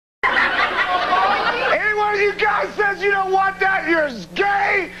you guy says you don't want that, you're as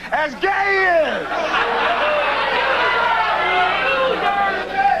gay is.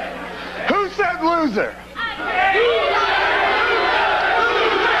 Who said loser?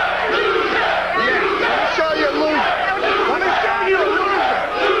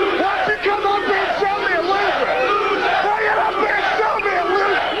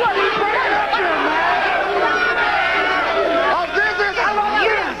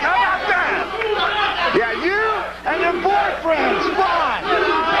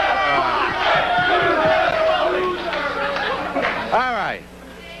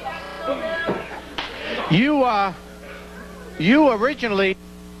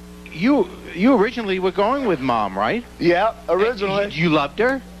 You originally were going with Mom, right? Yeah, originally. You loved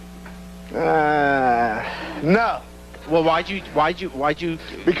her? No. Well, why'd you?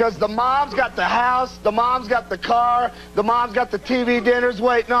 Because the mom's got the house, the mom's got the car, the mom's got the TV dinners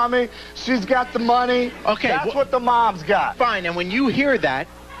waiting on me. She's got the money. Okay, that's what the mom's got. Fine. And when you hear that,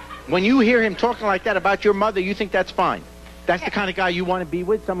 when you hear him talking like that about your mother, you think that's fine? That's the kind of guy you want to be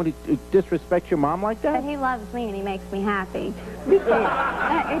with? Someone who disrespects your mom like that? But he loves me and he makes me happy. It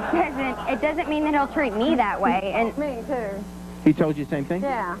doesn't mean that he'll treat me that way. And me too. He told you the same thing?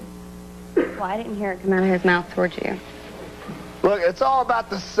 Yeah. Well, I didn't hear it come out of his mouth towards you. Look, it's all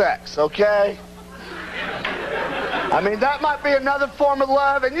about the sex, okay? I mean, that might be another form of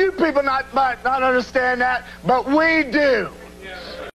love, and you people might not understand that, but we do.